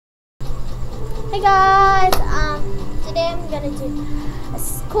Hey guys, today I'm gonna do a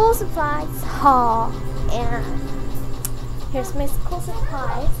school supplies haul, and here's my school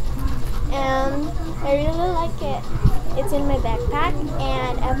supplies, and I really like it. It's in my backpack,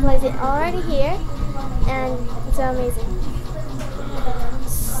 and I placed it already here, and it's amazing.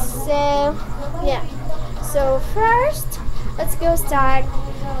 So yeah, so first let's go start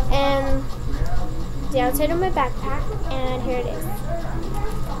and the outside of my backpack, and here it is.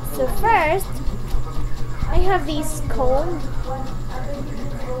 So first, I have these comb.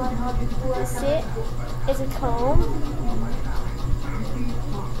 You see it? It's a comb.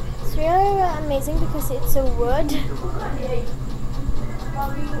 It's really amazing because it's a wood.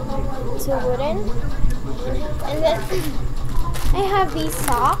 It's a wooden. And then I have these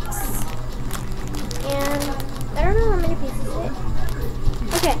socks. And I don't know how many pieces it is.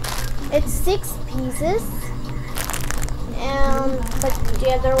 Okay, it's 6 pieces. But the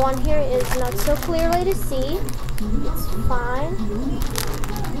other one here is not so clearly to see. It's fine.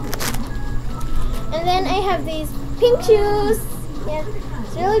 And then I have these pink shoes. Yeah,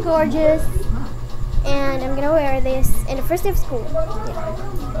 it's really gorgeous. And I'm gonna wear this in the first day of school. Yeah.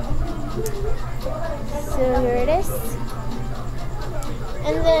 So here it is.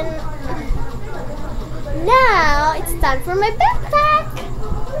 And then now it's time for my backpack.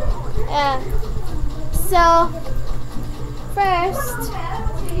 So first,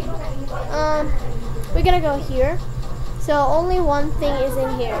 we're gonna go here. So only one thing is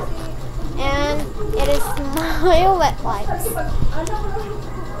in here, and it is my wet wipes.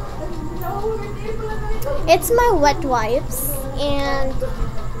 It's my wet wipes, and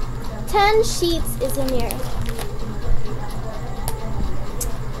 10 sheets is in here.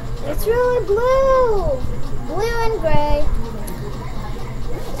 It's really blue and gray.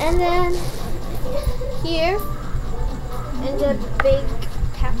 And then here, and a big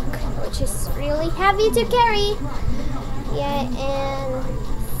pack, which is really heavy to carry. Yeah, and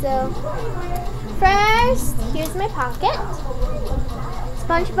so first, here's my pocket,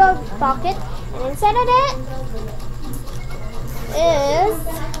 SpongeBob pocket, and inside of it is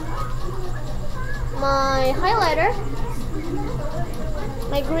my highlighter,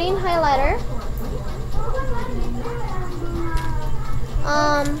 my green highlighter.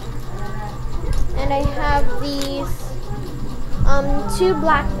 And I have these 2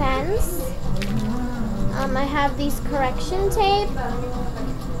 black pens. I have these correction tape,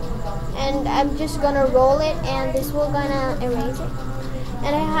 and I'm just gonna roll it, and this will gonna erase it.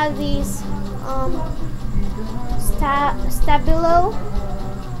 And I have these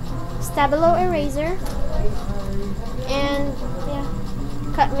Stabilo eraser, and yeah,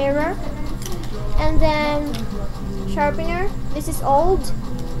 cut mirror, and then sharpener. This is old.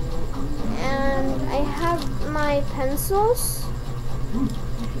 And I have my pencils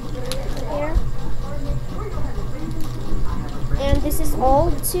here, and this is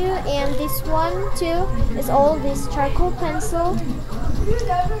old too, and this one too is old, this charcoal pencil.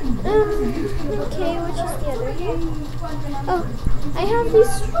 Okay, which is the other here? Oh, I have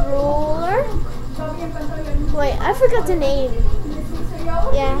this ruler. Wait, I forgot the name.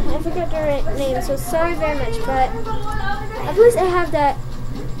 Yeah, I forgot the name, so sorry very much, but at least I have that.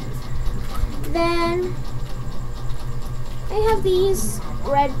 Then I have these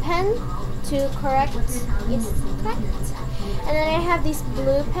red pen to correct. Yes, correct. And then I have this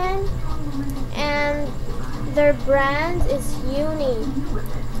blue pen, and their brand is Uni.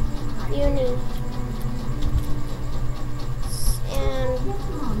 And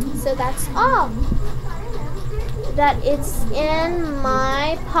so that's all that it's in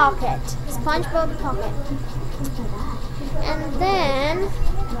my pocket, SpongeBob pocket. And then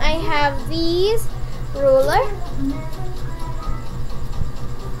I have these ruler.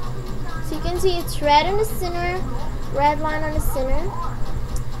 So you can see it's red in the center, red line on the center.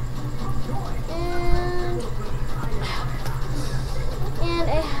 And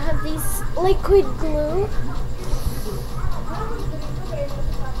I have these liquid glue.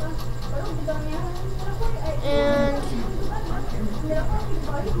 And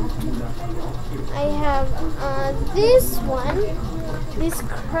I have this one, this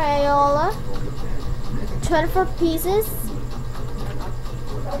Crayola, 24 pieces,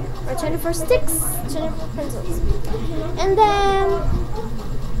 or 24 sticks, 24 pencils. And then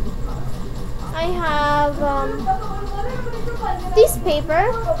I have this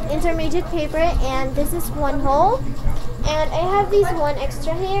paper, intermediate paper, and this is one hole. And I have this one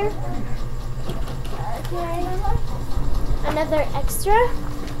extra here. Okay, another extra.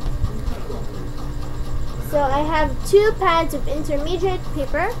 So I have 2 pads of intermediate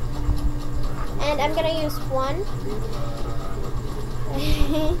paper, and I'm gonna use one.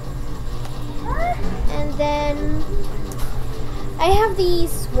 then I have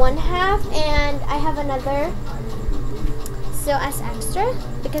these 1/2 and I have another, so as extra,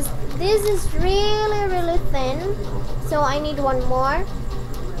 because this is really thin, so I need one more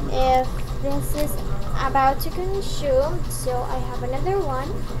if this is about to consume, so I have another one.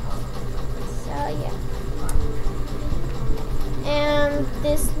 So yeah, and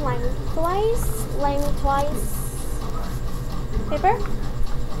this lengthwise paper,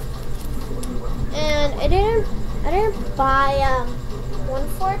 and I didn't buy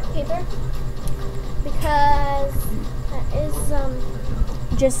 1/4 paper because that is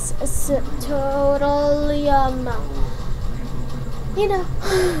just totally you know.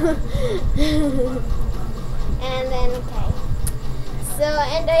 And then okay, so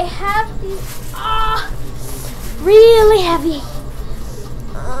and I have these really heavy.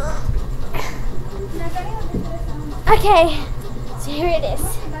 Okay, so here it is.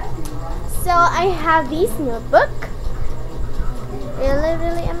 So I have this notebook,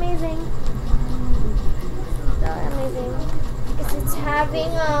 really amazing, so amazing, because it's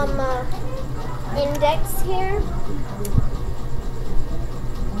having index here,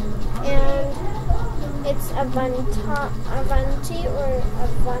 and it's Avanti or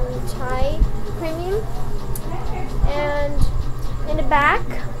Avanti premium, and in the back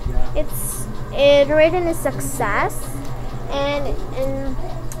it's written as success, and in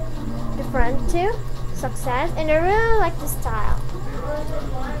the front too, success, and I really like the style.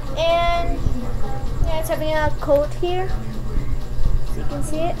 And yeah, it's having a coat here, so you can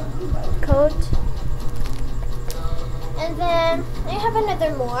see it, coat. And then I have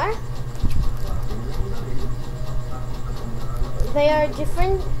another more. They are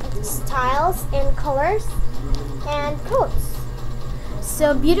different styles and colors and coats.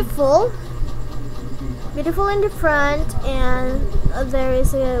 So beautiful in the front, and there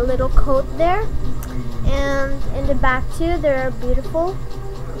is a little coat there, and in the back too they are beautiful.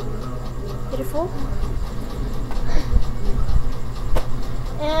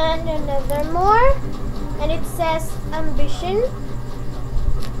 And another more, and it says ambition,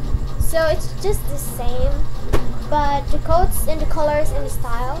 so it's just the same, but the coats and the colors and the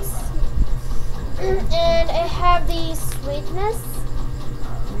styles. And I have the sweetness.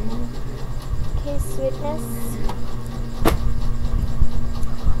 Okay, sweetness.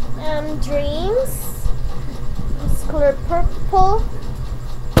 Dreams. It's color purple,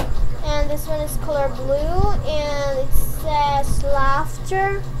 and this one is color blue, and it says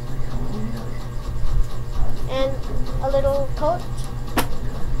laughter, and a little coat.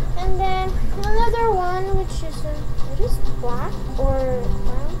 And then another one, which is just black or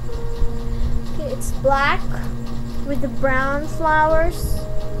brown. Okay, it's black with the brown flowers,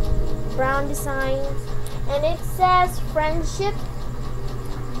 brown designs, and it says friendship.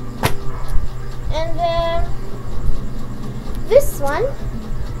 And then this one,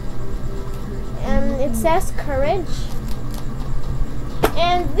 it says courage.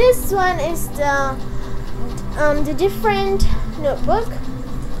 And this one is the different notebook,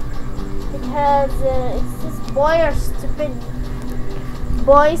 because it says boys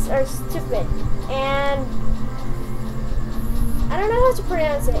are stupid, and I don't know how to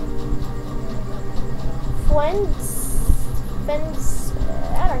pronounce it.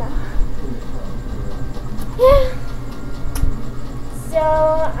 I don't know. Yeah. So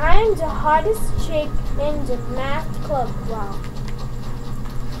I'm the hottest chick in the math club. Wow.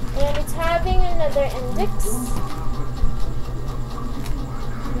 And it's having another index.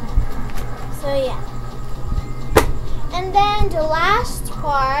 So yeah. And then the last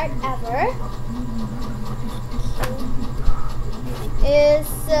part ever is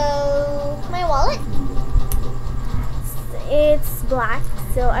my wallet. It's black,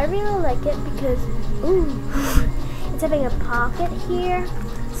 so I really like it because it's having a pocket here,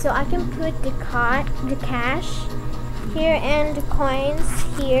 so I can put the cash here and the coins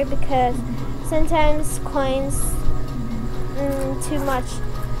here, because sometimes coins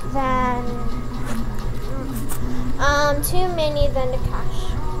too many than the cash.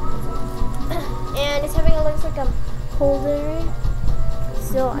 And it's having looks like a holder,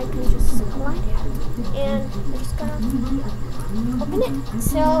 so I can just slide it, and I'm just gonna open it.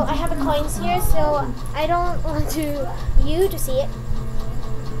 So I have the coins here, so I don't want you to see it,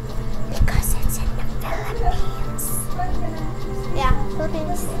 because it's in the Philippines. Yeah,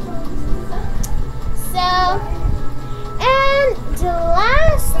 Philippines. So, and the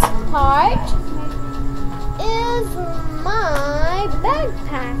last part is my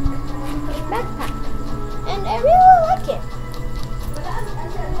backpack, and I really like it.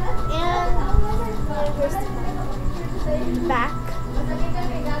 And here's the back,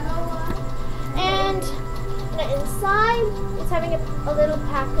 and inside it's having a little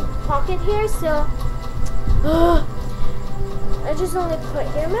pocket here, so I just only put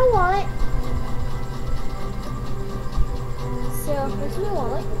here my wallet. So here's my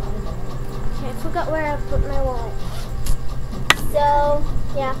wallet. Okay, I forgot where I put my wallet. So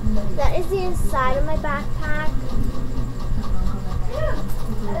yeah, that is the inside of my backpack.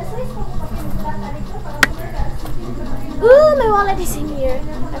 Ooh, my wallet is in here.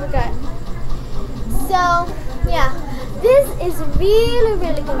 I forgot. So yeah, this is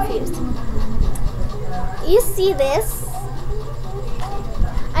really confused. You see this?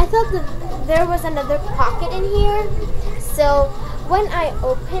 I thought that there was another pocket in here. So when I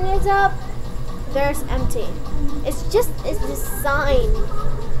open it up, there's empty. It's the sign.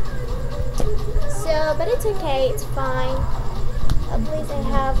 So, but it's okay. It's fine. At least I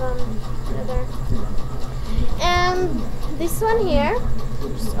have another. And this one here,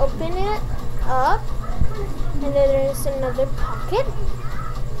 just open it up, and then there's another pocket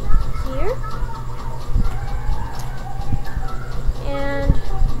here, and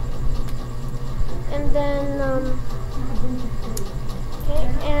then okay,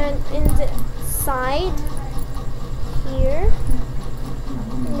 and in the side here,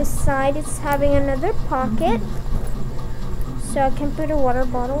 in the side it's having another pocket, so I can put a water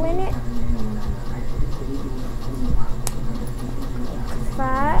bottle in it.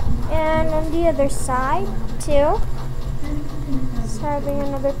 That, and on the other side too, it's having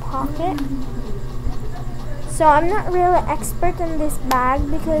another pocket. So I'm not really expert in this bag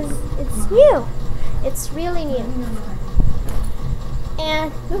because it's new. It's really new.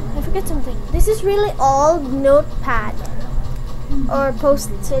 And I forgot something. This is really all notepad or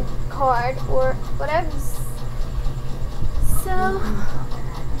post-it card or whatever. So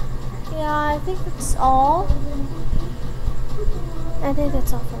yeah, I think that's all. I think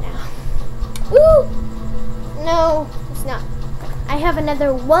that's all for now. Ooh! No, it's not. I have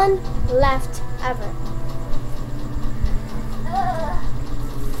another one left ever.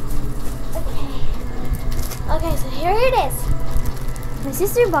 Okay, so here it is. My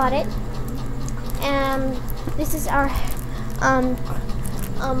sister bought it. And this is our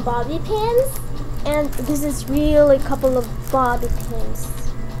bobby pins. And this is really a couple of bobby pins.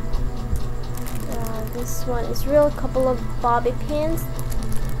 This one is real couple of bobby pins.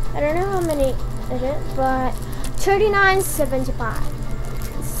 I don't know how many it is, but $39.75.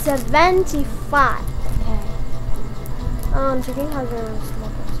 75. Okay. Drinking hazard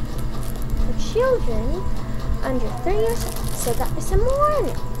for children under 3 years old. So that is some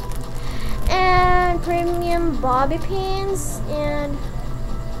more. And premium bobby pins and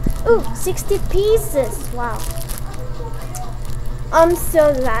 60 pieces. Wow.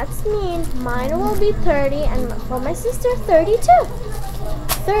 So that's mean mine will be 30 and for my sister 32.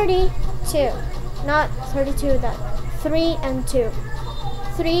 32. Not 32, that 3 and 2.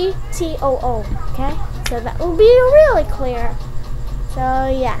 3 TOO. Okay? So that will be really clear. So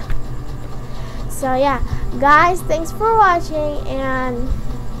yeah. Guys, thanks for watching and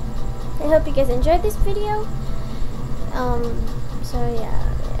I hope you guys enjoyed this video. So yeah.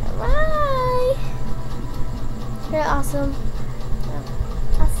 Bye. You're awesome.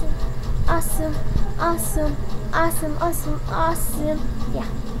 Awesome. Yeah.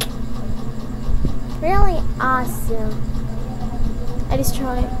 Really awesome. I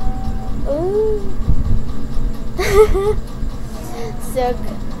destroyed. Ooh. So,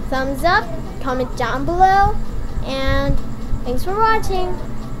 thumbs up, comment down below, and thanks for watching.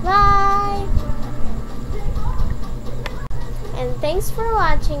 Bye. And thanks for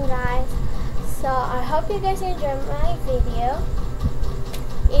watching, guys. So, I hope you guys enjoyed my video.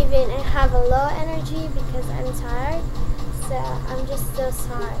 Even I have a low energy because I'm tired, so I'm just so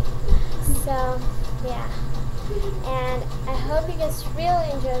sorry. So yeah, and I hope you guys really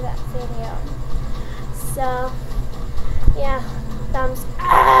enjoyed that video. So yeah, thumbs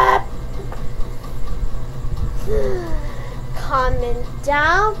up, comment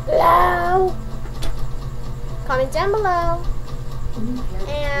down below,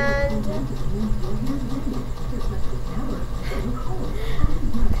 and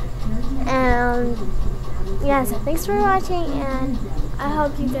yeah, so thanks for watching and I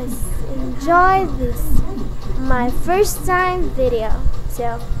hope you guys enjoyed this, my first time video.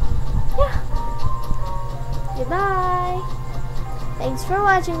 So yeah, goodbye. Thanks for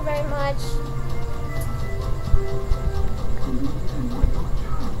watching very much.